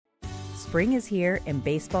Spring is here and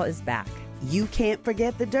baseball is back. You can't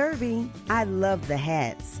forget the Derby. I love the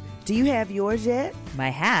hats. Do you have yours yet? My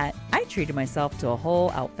hat? I treated myself to a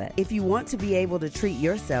whole outfit. If you want to be able to treat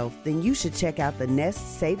yourself, then you should check out the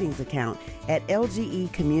Nest Savings Account at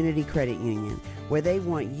LGE Community Credit Union, where they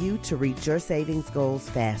want you to reach your savings goals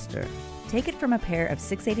faster. Take it from a pair of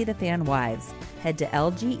 680 The Fan wives. Head to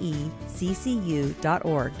lgeccu.org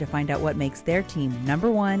to find out what makes their team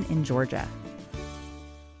 #1 in Georgia.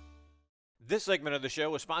 This segment of the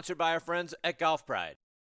show is sponsored by our friends at Golf Pride.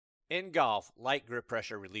 In golf, light grip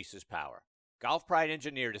pressure releases power. Golf Pride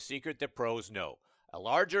engineered a secret that pros know. A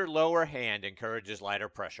larger, lower hand encourages lighter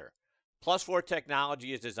pressure. Plus 4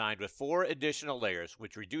 technology is designed with 4 additional layers,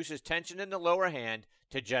 which reduces tension in the lower hand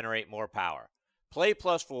to generate more power. Play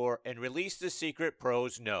Plus 4 and release the secret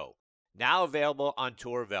pros know. Now available on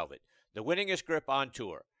Tour Velvet, the winningest grip on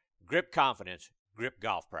tour. Grip confidence, grip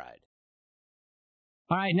Golf Pride.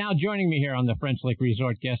 All right, now joining me here on the French Lick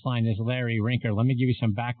Resort guest line is Larry Rinker. Let me give you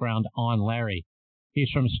some background on Larry.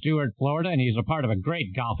 He's from Stuart, Florida, and he's a part of a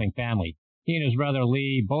great golfing family. He and his brother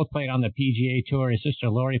Lee both played on the PGA Tour. His sister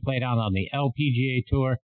Lori played on the LPGA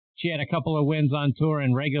Tour. She had a couple of wins on tour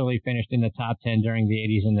and regularly finished in the top 10 during the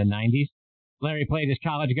 80s and the 90s. Larry played his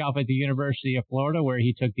college golf at the University of Florida, where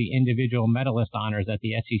he took the individual medalist honors at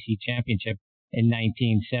the SEC Championship in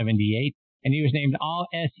 1978. And he was named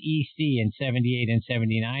All-SEC in 78 and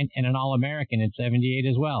 79 and an All-American in 78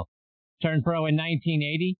 as well. Turned pro in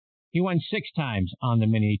 1980. He won 6 times on the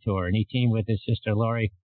mini tour, and he teamed with his sister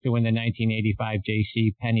Lori to win the 1985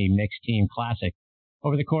 J.C. Penney Mixed Team Classic.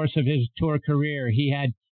 Over the course of his tour career, he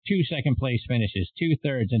had 2 second-place finishes, 2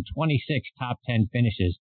 thirds, and 26 top 10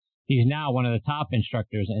 finishes. He's now one of the top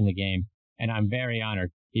instructors in the game, and I'm very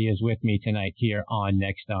honored he is with me tonight here on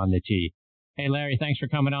Next on the Tee. Hey, Larry, thanks for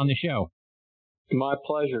coming on the show. My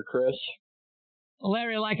pleasure, Chris.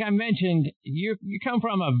 Larry, like I mentioned, you come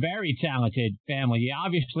from a very talented family. You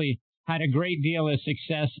obviously had a great deal of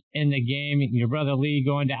success in the game. Your brother Lee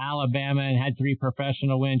going to Alabama and had 3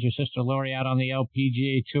 professional wins. Your sister Lori out on the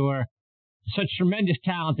LPGA Tour. Such tremendous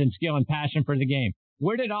talent and skill and passion for the game.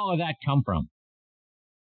 Where did all of that come from?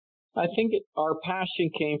 I think our passion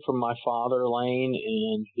came from my father, Lane,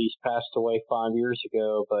 and he's passed away 5 years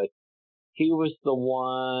ago, but he was the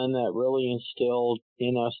one that really instilled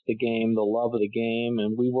in us the game, the love of the game,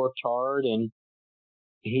 and we worked hard, and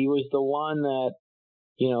he was the one that,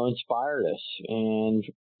 inspired us. And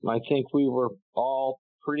I think we were all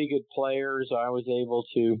pretty good players. I was able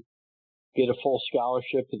to get a full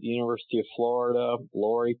scholarship at the University of Florida.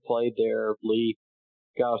 Lori played there. Lee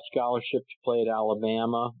got a scholarship to play at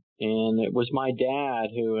Alabama. And it was my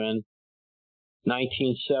dad who in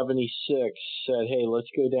 1976 said, hey, let's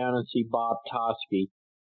go down and see Bob Toski.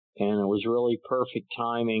 And it was really perfect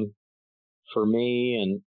timing for me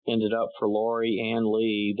and ended up for Lori and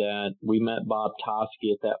Lee that we met Bob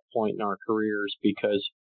Toski at that point in our careers,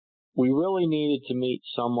 because we really needed to meet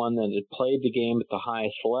someone that had played the game at the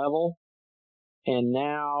highest level. And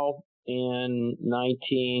now in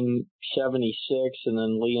 1976, and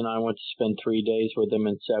then Lee and I went to spend 3 days with him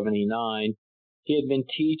in 79. He had been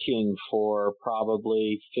teaching for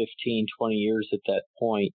probably 15, 20 years at that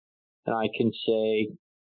point. And I can say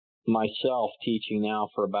myself, teaching now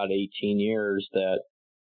for about 18 years, that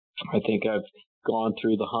I think I've gone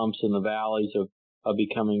through the humps and the valleys of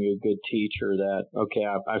becoming a good teacher, that, okay,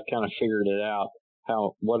 I've kind of figured it out,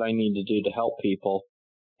 what I need to do to help people.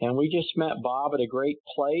 And we just met Bob at a great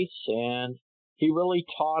place, and he really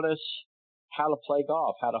taught us how to play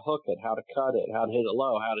golf, how to hook it, how to cut it, how to hit it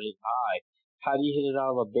low, how to hit it high, how do you hit it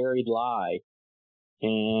out of a buried lie.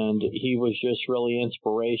 And he was just really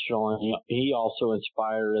inspirational, and he also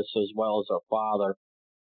inspired us as well as our father.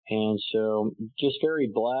 And so just very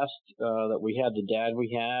blessed that we had the dad we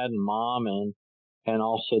had and mom, and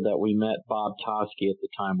also that we met Bob Toski at the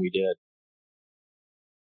time we did.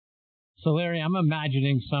 So, Larry, I'm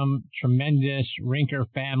imagining some tremendous Rinker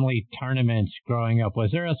family tournaments growing up.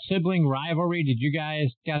 Was there a sibling rivalry? Did you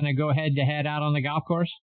guys kind of go head-to-head out on the golf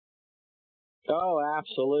course? Oh,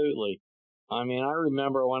 absolutely. I mean, I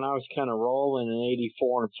remember when I was kind of rolling in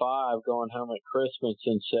 84 and 5, going home at Christmas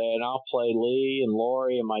and saying, I'll play Lee and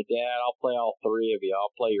Lori and my dad. I'll play all 3 of you.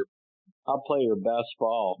 I'll play your best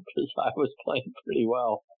ball, because I was playing pretty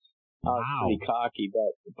well. I was pretty cocky,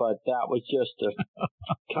 but that was just a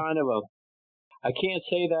kind of I can't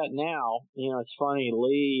say that now. It's funny,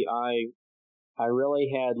 Lee, I really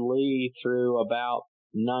had Lee through about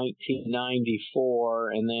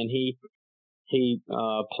 1994, and then he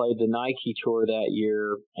played the Nike Tour that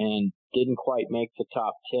year and didn't quite make the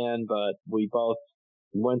top 10, but we both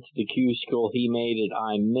went to the Q school. He made it,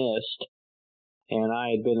 I missed. and I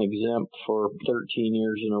had been exempt for 13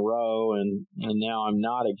 years in a row, and now I'm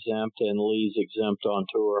not exempt, and Lee's exempt on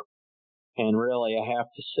tour. And really, I have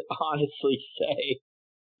to honestly say,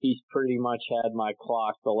 he's pretty much had my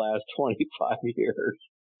clock the last 25 years.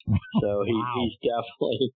 So Wow.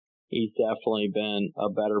 he's definitely been a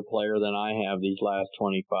better player than I have these last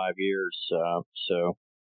 25 years.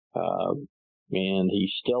 And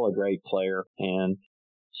he's still a great player. And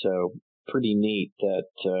so pretty neat that,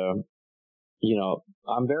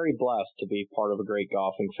 I'm very blessed to be part of a great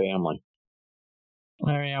golfing family.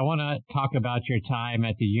 Larry, I want to talk about your time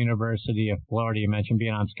at the University of Florida. You mentioned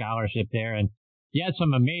being on scholarship there, and you had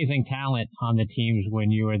some amazing talent on the teams when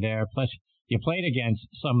you were there. Plus, you played against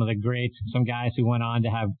some of the greats, some guys who went on to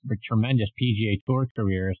have tremendous PGA Tour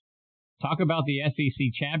careers. Talk about the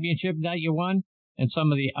SEC championship that you won and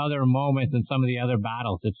some of the other moments and some of the other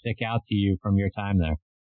battles that stick out to you from your time there.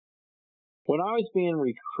 When I was being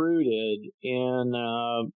recruited in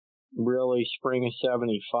really spring of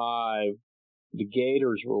 75, the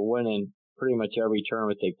Gators were winning pretty much every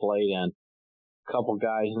tournament they played in. A couple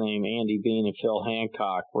guys named Andy Bean and Phil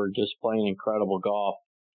Hancock were just playing incredible golf.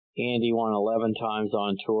 Andy won 11 times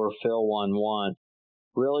on tour. Phil won 1.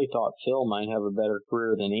 Really thought Phil might have a better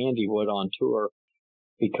career than Andy would on tour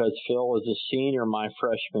because Phil was a senior my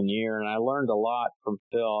freshman year, and I learned a lot from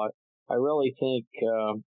Phil. I really think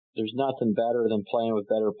there's nothing better than playing with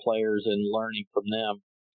better players and learning from them.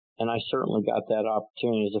 And I certainly got that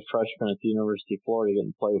opportunity as a freshman at the University of Florida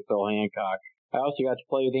getting to play with Phil Hancock. I also got to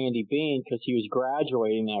play with Andy Bean because he was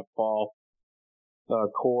graduating that fall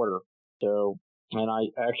quarter. And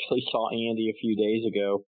I actually saw Andy a few days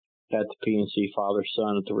ago at the PNC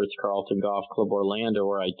Father-Son at the Ritz-Carlton Golf Club Orlando,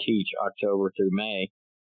 where I teach October through May.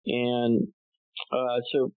 And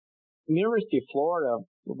so University of Florida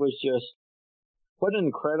was just, what an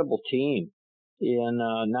incredible team. In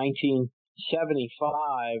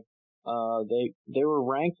 1975, they were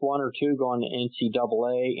ranked 1 or 2 going to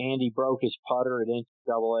NCAA. Andy broke his putter at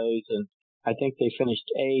NCAAs, and I think they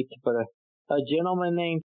finished 8th. But a gentleman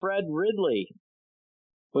named Fred Ridley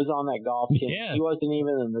was on that golf team. Yeah. He wasn't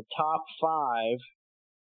even in the top 5,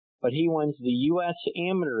 but he wins the U.S.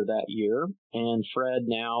 Amateur that year. And Fred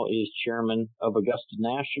now is chairman of Augusta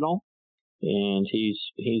National, and he's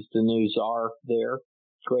the new czar there.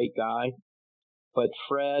 Great guy. But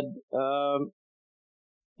Fred,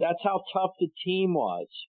 that's how tough the team was.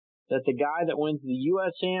 That the guy that wins the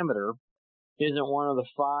U.S. Amateur isn't one of the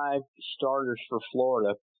 5 starters for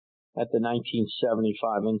Florida at the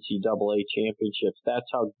 1975 NCAA championships. That's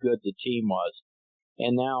how good the team was.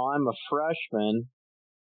 And now I'm a freshman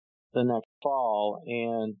the next fall,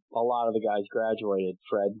 and a lot of the guys graduated.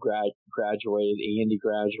 Fred graduated, Andy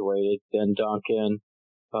graduated, Ben Duncan,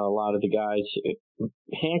 a lot of the guys.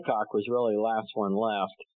 Hancock was really the last one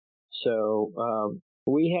left. So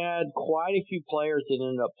we had quite a few players that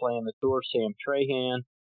ended up playing the tour. Sam Trahan.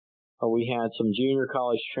 We had some junior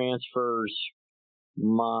college transfers.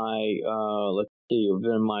 In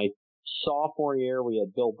my sophomore year, we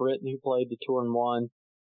had Bill Britton who played the tour and won.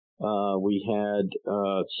 We had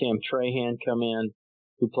Sam Trahan come in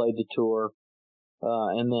who played the tour.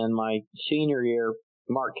 And then my senior year,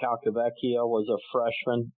 Mark Calcavecchia was a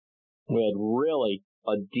freshman. We had really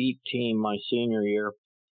a deep team my senior year.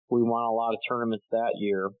 We won a lot of tournaments that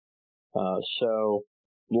year. So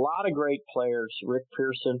a lot of great players. Rick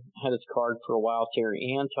Pearson had his card for a while.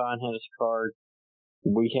 Terry Anton had his card.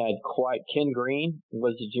 We had Ken Green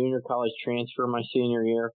was a junior college transfer my senior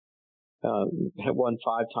year. Had won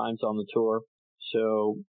 5 times on the tour.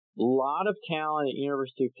 So a lot of talent at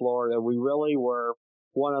University of Florida. We really were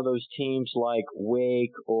one of those teams like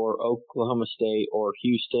Wake or Oklahoma State or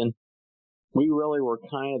Houston. We really were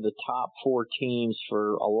kind of the top 4 teams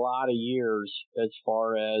for a lot of years as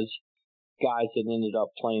far as guys that ended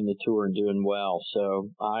up playing the tour and doing well. So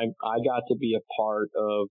I got to be a part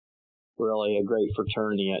of really a great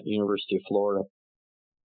fraternity at University of Florida.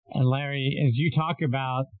 And Larry, as you talk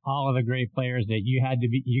about all of the great players that you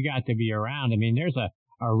got to be around, I mean, there's a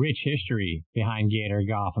rich history behind Gator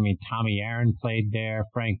golf. I mean, Tommy Aaron played there,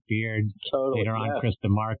 Frank Beard, later on Chris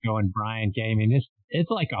DeMarco and Brian Gay. I mean, it's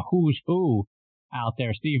like a who's who out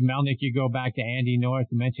there. Steve Melnick, you go back to Andy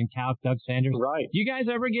North, you mentioned Cal, Doug Sanders. Right. Do you guys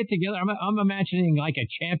ever get together? I'm imagining like a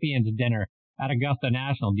champions dinner at Augusta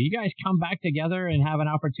National. Do you guys come back together and have an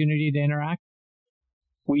opportunity to interact?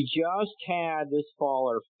 We just had this fall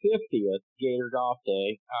our 50th Gator Golf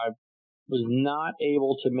Day. I was not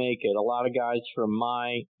able to make it. A lot of guys from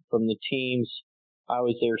the teams, I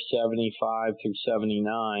was there 75 through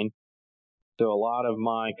 79. So a lot of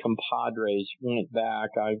my compadres went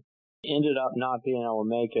back. I ended up not being able to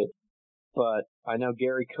make it. But I know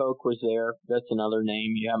Gary Koch was there. That's another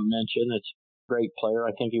name you haven't mentioned. It's a great player.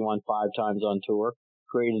 I think he won 5 times on tour.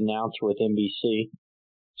 Great announcer with NBC.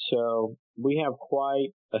 So we have quite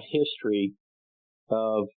a history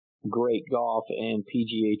of great golf and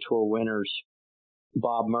PGA Tour winners.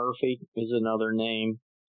 Bob Murphy is another name.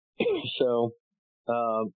 So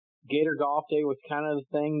Gator Golf Day was kind of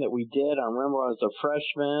the thing that we did. I remember I was a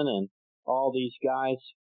freshman and all these guys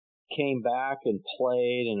came back and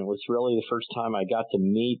played, and it was really the first time I got to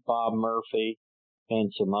meet Bob Murphy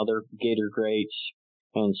and some other Gator greats.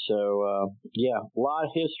 And so, yeah, a lot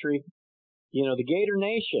of history. You know, the Gator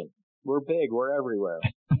Nation, we're big, we're everywhere.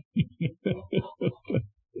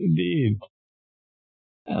 Indeed.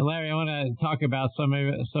 Larry, I want to talk about some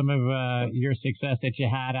of your success that you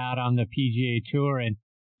had out on the PGA Tour, and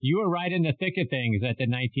you were right in the thick of things at the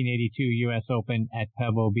 1982 U.S. Open at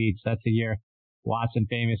Pebble Beach. That's the year Watson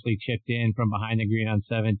famously chipped in from behind the green on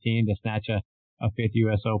 17 to snatch a 5th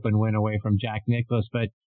U.S. Open win away from Jack Nicklaus. But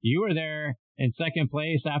you were there in second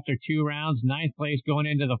place after 2 rounds, 9th place going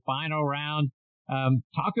into the final round.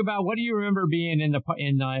 Talk about what do you remember being in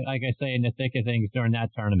like I say, in the thick of things during that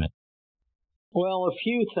tournament? Well, a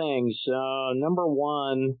few things. Number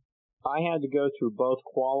one, I had to go through both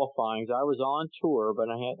qualifyings. I was on tour, but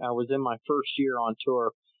I was in my first year on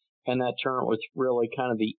tour, and that tournament was really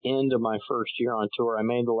kind of the end of my first year on tour. I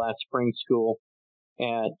made the last spring school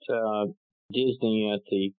at Disney at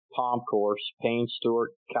the Palm Course. Payne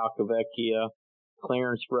Stewart, Calcavecchia,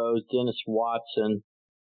 Clarence Rose, Dennis Watson.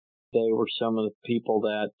 They were some of the people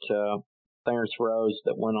that Clarence Rose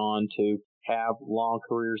that went on to have long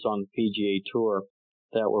careers on the PGA Tour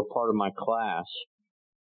that were part of my class.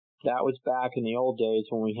 That was back in the old days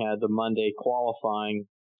when we had the Monday qualifying.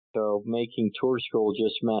 So making tour school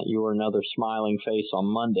just meant you were another smiling face on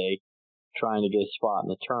Monday trying to get a spot in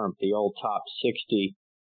the tournament. The old top 60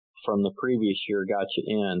 from the previous year got you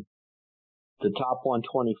in. The top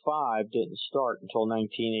 125 didn't start until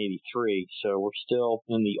 1983, so we're still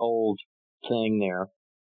in the old thing there.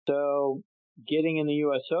 So getting in the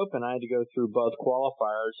U.S. Open, I had to go through both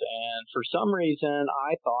qualifiers, and for some reason,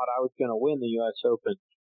 I thought I was going to win the U.S. Open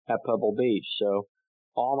at Pebble Beach. So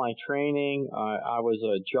all my training, I was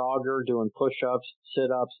a jogger doing push-ups,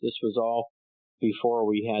 sit-ups. This was all before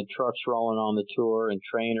we had trucks rolling on the tour and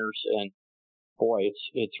trainers, and boy,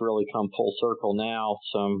 it's really come full circle now.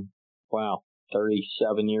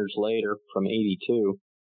 37 years later from 82.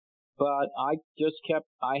 But I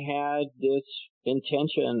had this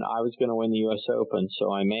intention I was going to win the U.S. Open.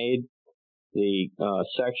 So I made the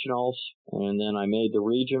sectionals, and then I made the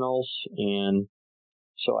regionals. And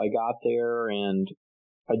so I got there, and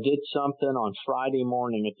I did something on Friday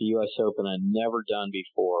morning at the U.S. Open I'd never done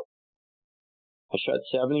before. I shot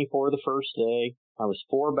 74 the first day. I was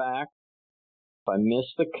 4 back. If I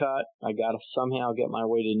missed the cut, I got to somehow get my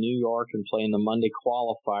way to New York and play in the Monday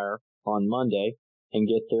qualifier on Monday and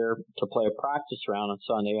get there to play a practice round on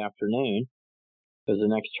Sunday afternoon because the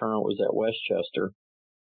next tournament was at Westchester.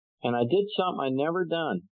 And I did something I'd never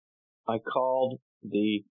done. I called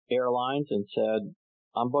the airlines and said,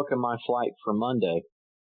 I'm booking my flight for Monday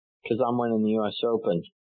because I'm winning the U.S. Open.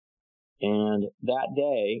 And that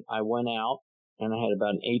day, I went out and I had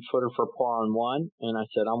about an 8-footer for par on 1, and I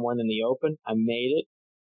said, I'm winning the Open. I made it.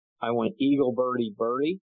 I went eagle, birdie,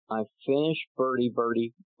 birdie. I finished birdie,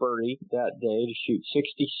 birdie, birdie that day to shoot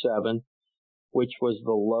 67, which was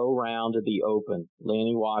the low round of the Open.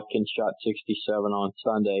 Lanny Watkins shot 67 on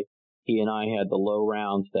Sunday. He and I had the low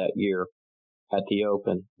rounds that year at the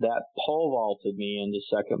Open. That pole vaulted me into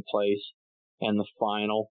second place and the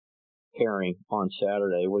final pairing on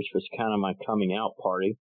Saturday, which was kind of my coming out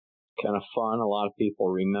party. Kind of fun. A lot of people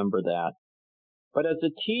remember that. But as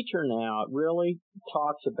a teacher now, it really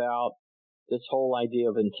talks about this whole idea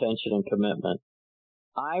of intention and commitment.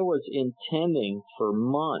 I was intending for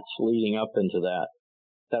months leading up into that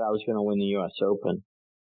I was going to win the U.S. Open.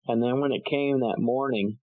 And then when it came that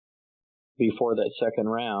morning before that second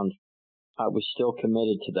round, I was still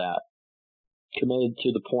committed to that. Committed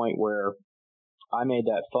to the point where I made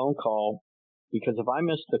that phone call because if I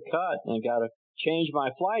missed the cut and got to change my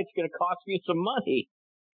flight, it's going to cost me some money.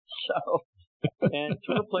 So, and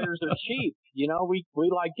tour players are cheap. You know, we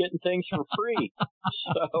like getting things for free.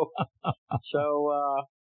 So,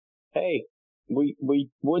 hey, we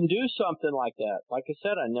wouldn't do something like that. Like I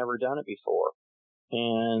said, I'd never done it before.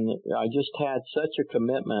 And I just had such a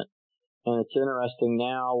commitment. And it's interesting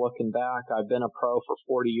now, looking back, I've been a pro for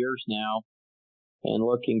 40 years now. And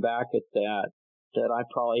looking back at that I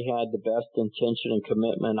probably had the best intention and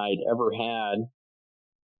commitment I'd ever had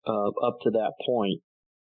up to that point.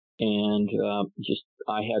 And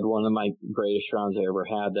I had one of my greatest rounds I ever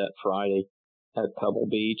had that Friday at Pebble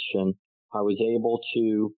Beach, and I was able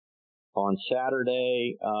to, on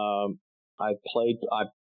Saturday, I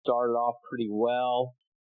started off pretty well.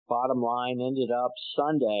 Bottom line, ended up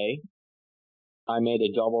Sunday, I made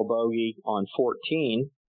a double bogey on 14.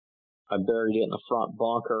 I buried it in the front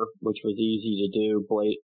bunker, which was easy to do.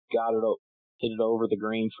 Hit it over the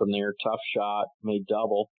green from there, tough shot, made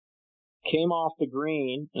double. Came off the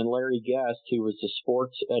green, and Larry Guest, who was the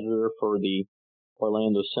sports editor for the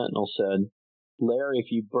Orlando Sentinel, said, Larry,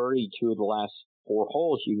 if you birdie 2 of the last 4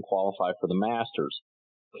 holes, you can qualify for the Masters.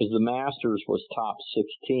 Because the Masters was top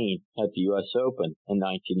 16 at the U.S. Open in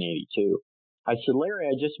 1982. I said, Larry,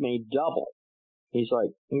 I just made double. He's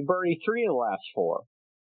like, you birdied 3 of the last 4.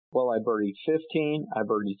 Well, I birdied 15, I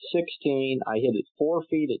birdied 16, I hit it 4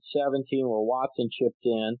 feet at 17 where Watson chipped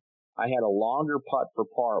in. I had a longer putt for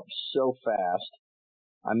par. It was so fast.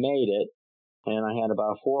 I made it, and I had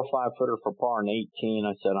about a 4 or 5 footer for par in 18.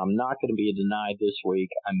 I said, I'm not going to be denied this week.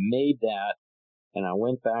 I made that, and I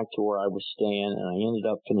went back to where I was staying, and I ended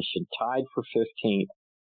up finishing tied for 15th,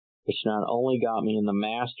 which not only got me in the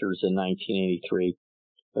Masters in 1983,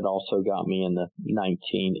 but also got me in the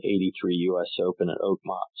 1983 U.S. Open at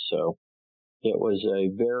Oakmont. So it was a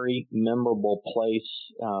very memorable place.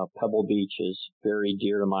 Pebble Beach is very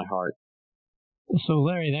dear to my heart. So,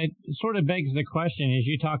 Larry, that sort of begs the question, as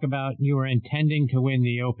you talk about you were intending to win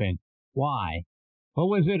the Open. Why? What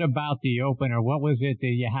was it about the Open, or what was it that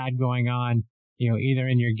you had going on, either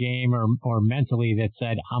in your game or mentally that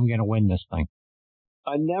said, I'm going to win this thing?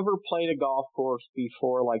 I never played a golf course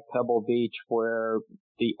before like Pebble Beach where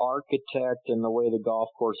the architect and the way the golf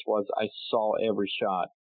course was, I saw every shot.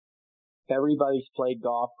 Everybody's played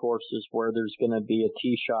golf courses where there's going to be a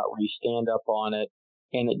tee shot where you stand up on it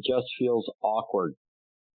and it just feels awkward.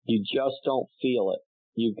 You just don't feel it.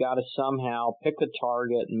 You've got to somehow pick a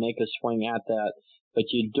target and make a swing at that, but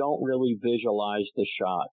you don't really visualize the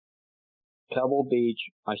shot. Pebble Beach,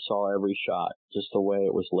 I saw every shot, just the way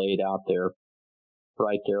it was laid out there.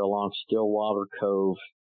 Right there along Stillwater Cove,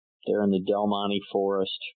 there in the Del Monte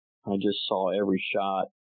Forest. I just saw every shot.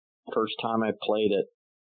 First time I played it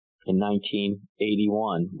in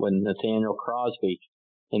 1981 when Nathaniel Crosby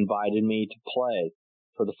invited me to play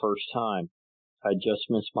for the first time. I just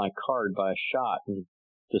missed my card by a shot in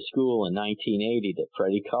the school in 1980 that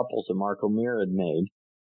Freddie Couples and Marco Mir had made.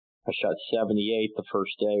 I shot 78 the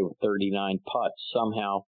first day with 39 putts.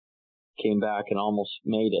 Somehow came back and almost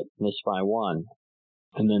made it, missed by 1.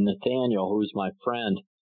 And then Nathaniel, who was my friend,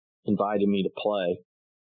 invited me to play.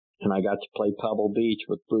 And I got to play Pebble Beach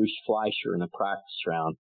with Bruce Fleischer in a practice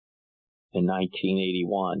round in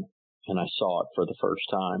 1981. And I saw it for the first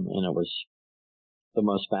time. And it was the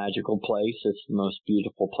most magical place. It's the most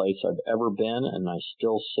beautiful place I've ever been. And I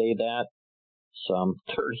still say that some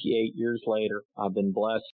 38 years later. I've been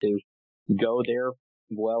blessed to go there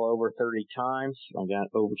well over 30 times. I got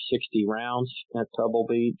over 60 rounds at Pebble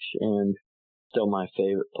Beach, and still my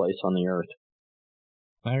favorite place on the earth.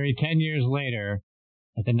 Larry, 10 years later,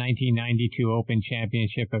 at the 1992 Open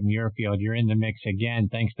Championship at Muirfield, you're in the mix again,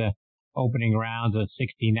 thanks to opening rounds of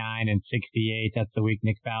 69 and 68. That's the week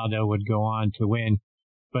Nick Faldo would go on to win.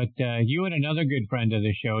 But you and another good friend of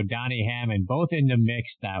the show, Donnie Hammond, both in the mix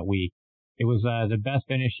that week. It was the best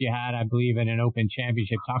finish you had, I believe, in an Open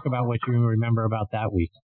Championship. Talk about what you remember about that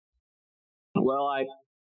week. Well,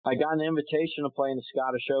 I got an invitation to play in the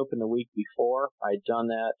Scottish Open the week before. I'd done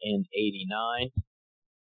that in 89,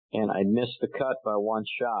 and I missed the cut by 1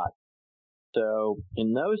 shot. So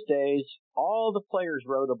in those days, all the players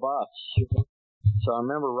rode a bus. So I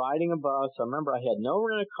remember riding a bus. I remember I had no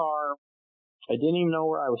rent-a-car. I didn't even know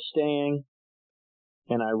where I was staying.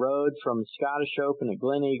 And I rode from the Scottish Open at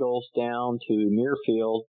Glen Eagles down to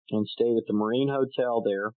Muirfield and stayed at the Marine Hotel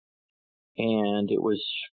there. And it was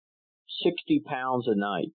 60 pounds a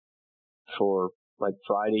night for like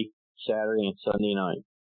Friday, Saturday, and Sunday night.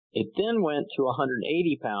 It then went to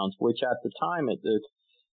 180 pounds, which at the time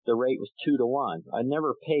the rate was 2 to 1. I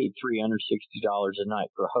never paid $360 a night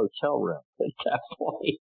for a hotel room at that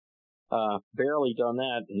point. Barely done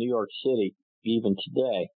that in New York City even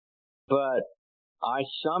today. But I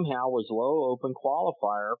somehow was low open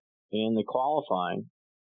qualifier in the qualifying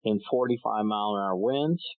in 45-mile-an-hour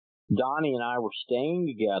winds. Donnie and I were staying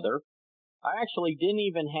together. I actually didn't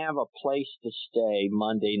even have a place to stay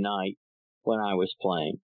Monday night when I was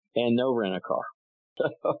playing, and no rent-a-car.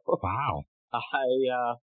 Wow.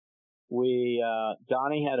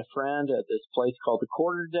 Donnie had a friend at this place called the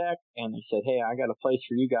Quarter Deck, and they said, hey, I got a place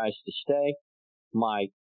for you guys to stay. My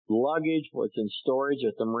luggage was in storage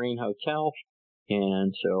at the Marine Hotel.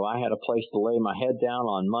 And so I had a place to lay my head down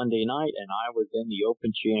on Monday night, and I was in the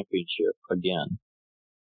Open Championship again.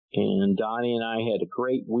 And Donnie and I had a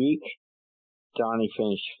great week. Donnie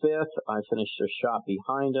finished 5th. I finished a shot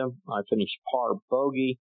behind him. I finished par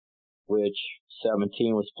bogey, which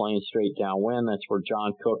 17 was playing straight downwind. That's where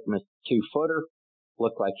John Cook missed a 2-footer.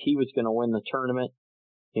 Looked like he was going to win the tournament.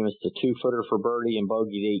 He missed a 2-footer for birdie and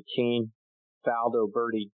bogeyed 18. Faldo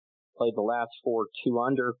birdie, played the last 4 2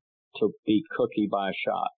 under to beat Cookie by a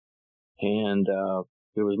shot. And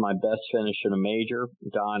it was my best finish in a major.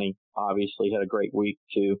 Donnie obviously had a great week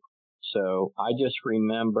too. So I just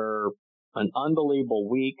remember an unbelievable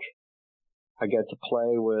week. I got to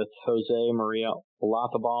play with Jose Maria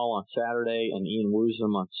Olazabal on Saturday and Ian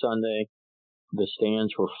Woosnam on Sunday. The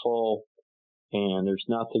stands were full, and there's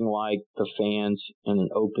nothing like the fans in an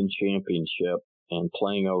Open Championship and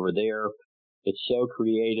playing over there. It's so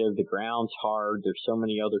creative. The ground's hard. There's so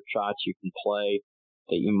many other shots you can play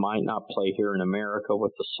that you might not play here in America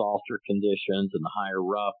with the softer conditions and the higher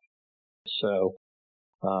rough. So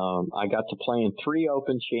I got to play in 3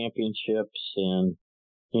 Open Championships, and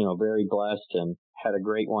very blessed, and had a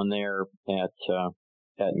great one there at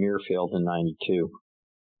Muirfield in '92.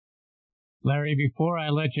 Larry, before I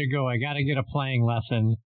let you go, I got to get a playing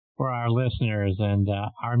lesson for our listeners, and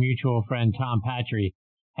our mutual friend Tom Patry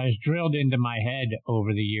has drilled into my head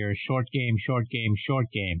over the years, short game, short game, short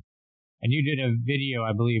game. And you did a video,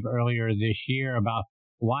 I believe, earlier this year about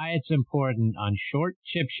why it's important on short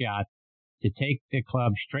chip shots to take the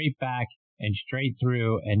club straight back and straight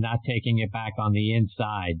through and not taking it back on the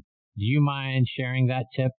inside. Do you mind sharing that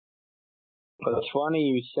tip? Well, it's funny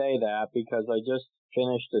you say that, because I just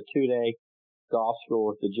finished a 2-day golf school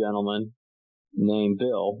with a gentleman named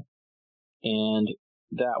Bill, and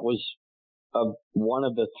that was one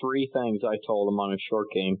of the 3 things I told him on a short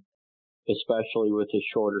game, especially with his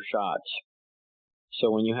shorter shots.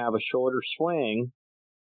 So when you have a shorter swing,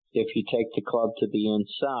 if you take the club to the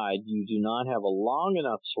inside, you do not have a long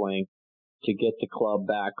enough swing to get the club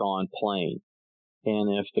back on plane.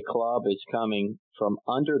 And if the club is coming from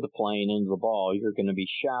under the plane into the ball, you're going to be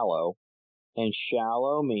shallow. And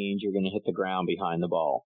shallow means you're going to hit the ground behind the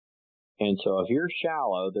ball. And so if you're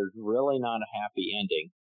shallow, there's really not a happy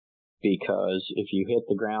ending, because if you hit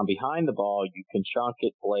the ground behind the ball, you can chunk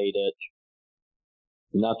it, blade it.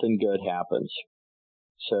 Nothing good happens.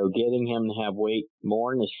 So getting him to have weight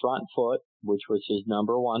more in his front foot, which was his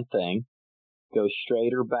number 1 thing, go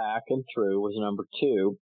straighter back and through was number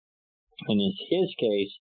 2. And in his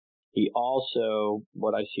case, he also,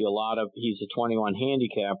 what I see a lot of, he's a 21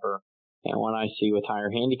 handicapper, and what I see with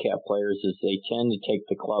higher handicap players is they tend to take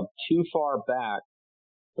the club too far back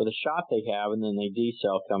for the shot they have, and then they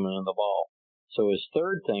decel coming into the ball. So his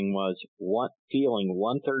third thing was feeling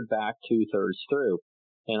 1/3 back, 2/3 through.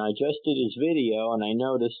 And I just did his video, and I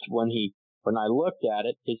noticed when I looked at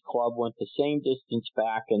it, his club went the same distance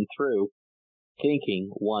back and through,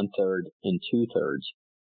 thinking 1/3 and 2/3.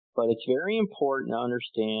 But it's very important to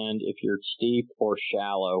understand if you're steep or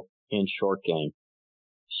shallow in short game.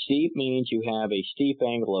 Steep means you have a steep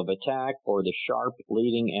angle of attack, or the sharp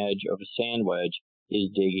leading edge of a sand wedge is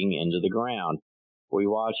digging into the ground. We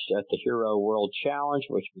watched at the Hero World Challenge,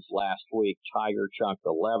 which was last week. Tiger chunked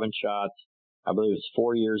 11 shots. I believe it was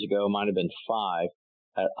 4 years ago, might have been 5.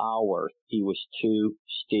 At Alworth, he was too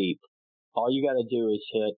steep. All you got to do is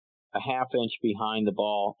hit a half inch behind the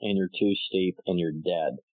ball, and you're too steep, and you're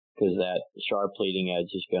dead, because that sharp leading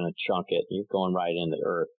edge is going to chunk it. You're going right into the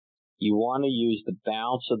earth. You want to use the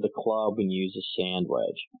bounce of the club and use a sand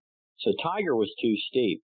wedge. So Tiger was too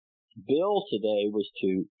steep. Bill today was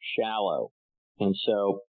too shallow. And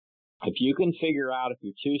so if you can figure out if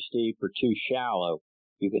you're too steep or too shallow,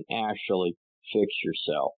 you can actually fix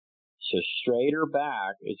yourself. So straighter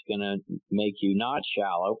back is going to make you not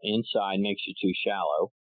shallow. Inside makes you too shallow.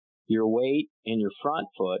 Your weight in your front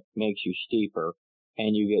foot makes you steeper,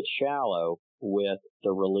 and you get shallow with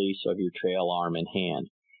the release of your trail arm and hand.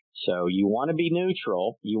 So you want to be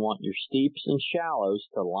neutral. You want your steeps and shallows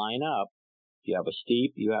to line up. If you have a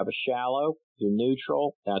steep, you have a shallow, you're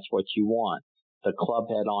neutral. That's what you want. The club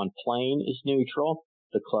head on plane is neutral.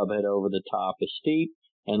 The club head over the top is steep.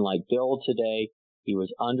 And like Bill today, he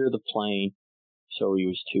was under the plane, so he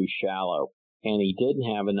was too shallow. And he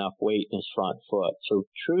didn't have enough weight in his front foot. So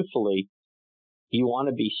truthfully, you want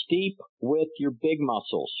to be steep with your big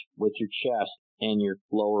muscles, with your chest and your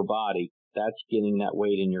lower body. That's getting that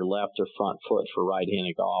weight in your left or front foot for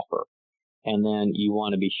right-handed golfer. And then you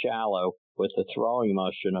want to be shallow with the throwing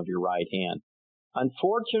motion of your right hand.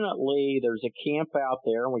 Unfortunately, there's a camp out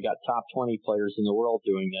there, and we got top 20 players in the world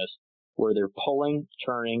doing this, where they're pulling,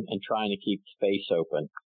 turning, and trying to keep space open.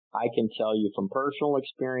 I can tell you from personal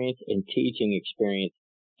experience and teaching experience,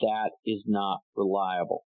 that is not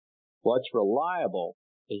reliable. What's reliable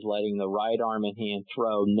is letting the right arm and hand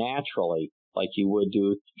throw naturally like you would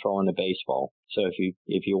do throwing a baseball. So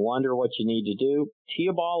if you wonder what you need to do, tee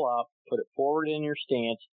a ball up, put it forward in your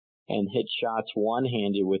stance, and hit shots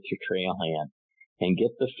one-handed with your trail hand. And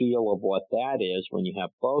get the feel of what that is when you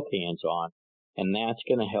have both hands on. And that's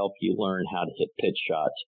going to help you learn how to hit pitch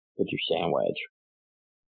shots with your sand wedge.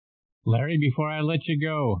 Larry, before I let you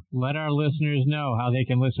go, let our listeners know how they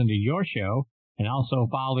can listen to your show and also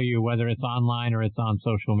follow you, whether it's online or it's on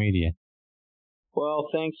social media. Well,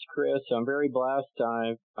 thanks, Chris. I'm very blessed.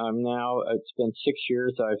 It's been 6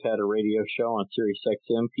 years I've had a radio show on Sirius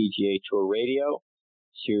XM PGA Tour Radio,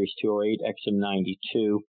 Sirius 208 XM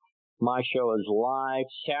 92. My show is live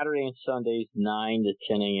Saturday and Sundays, 9 to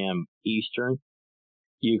 10 a.m. Eastern.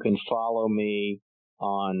 You can follow me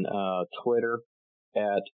on Twitter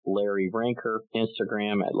at Larry Rinker,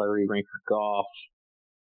 Instagram at Larry Rinker Golf,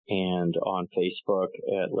 and on Facebook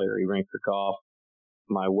at Larry Rinker Golf.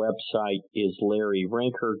 My website is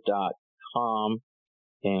larryrinker.com,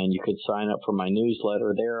 and you could sign up for my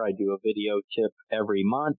newsletter there. I do a video tip every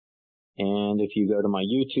month. And if you go to my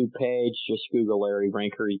YouTube page, just Google Larry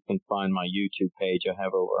Rinker, you can find my YouTube page. I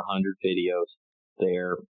have over 100 videos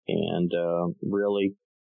there, and really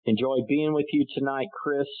enjoyed being with you tonight,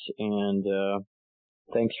 Chris, and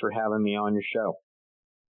thanks for having me on your show.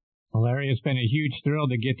 Well, Larry, it's been a huge thrill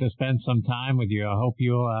to get to spend some time with you. I hope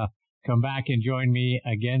you'll come back and join me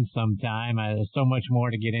again sometime. There's so much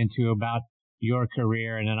more to get into about your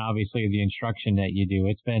career, and then obviously the instruction that you do.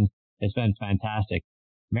 It's been fantastic.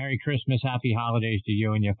 Merry Christmas, happy holidays to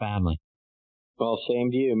you and your family. Well,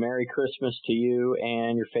 same to you. Merry Christmas to you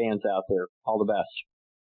and your fans out there. All the best.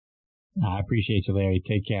 I appreciate you, Larry.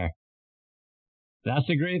 Take care. That's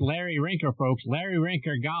the great Larry Rinker, folks. Larry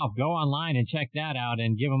Rinker Golf. Go online and check that out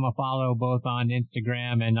and give him a follow both on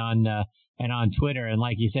Instagram and on Twitter. And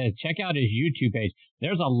like he said, check out his YouTube page.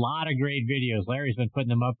 There's a lot of great videos. Larry's been putting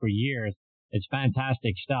them up for years. It's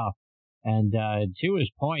fantastic stuff. And to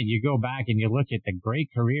his point, you go back and you look at the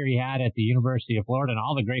great career he had at the University of Florida and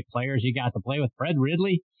all the great players he got to play with. Fred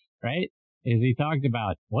Ridley, right, as he talked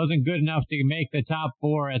about, wasn't good enough to make the top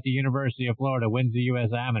four at the University of Florida, wins the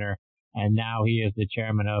U.S. Amateur, and now he is the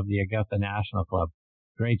chairman of the Augusta National Club.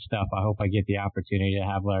 Great stuff. I hope I get the opportunity to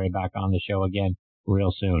have Larry back on the show again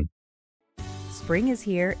real soon. Spring is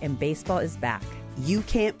here and baseball is back. You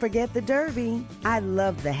can't forget the Derby. I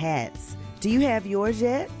love the hats. Do you have yours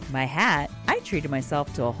yet? My hat? I treated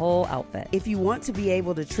myself to a whole outfit. If you want to be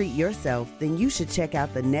able to treat yourself, then you should check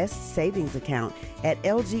out the Nest Savings Account at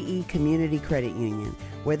LGE Community Credit Union,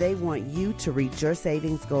 where they want you to reach your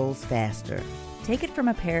savings goals faster. Take it from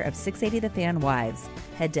a pair of 680 The Fan wives.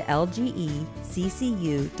 Head to lgeccu.org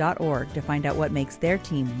to find out what makes their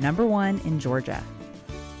team #1 in Georgia.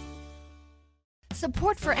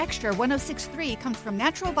 Support for Extra 106.3 comes from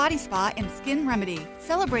Natural Body Spa and Skin Remedy,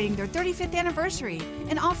 celebrating their 35th anniversary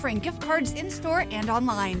and offering gift cards in-store and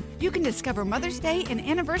online. You can discover Mother's Day and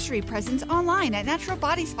anniversary presents online at Natural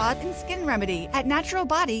Body Spa and Skin Remedy at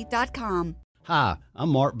naturalbody.com. Hi, I'm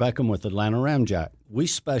Mark Beckham with Atlanta Ramjack. We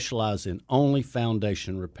specialize in only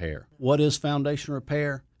foundation repair. What is foundation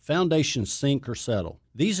repair? Foundations sink or settle.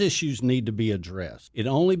 These issues need to be addressed. It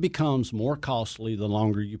only becomes more costly the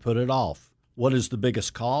longer you put it off. What is the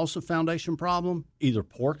biggest cause of foundation problem? Either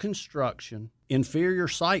poor construction, inferior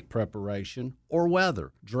site preparation, or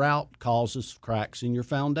weather. Drought causes cracks in your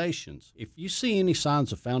foundations. If you see any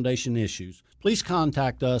signs of foundation issues, please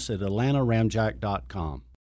contact us at atlantaramjack.com.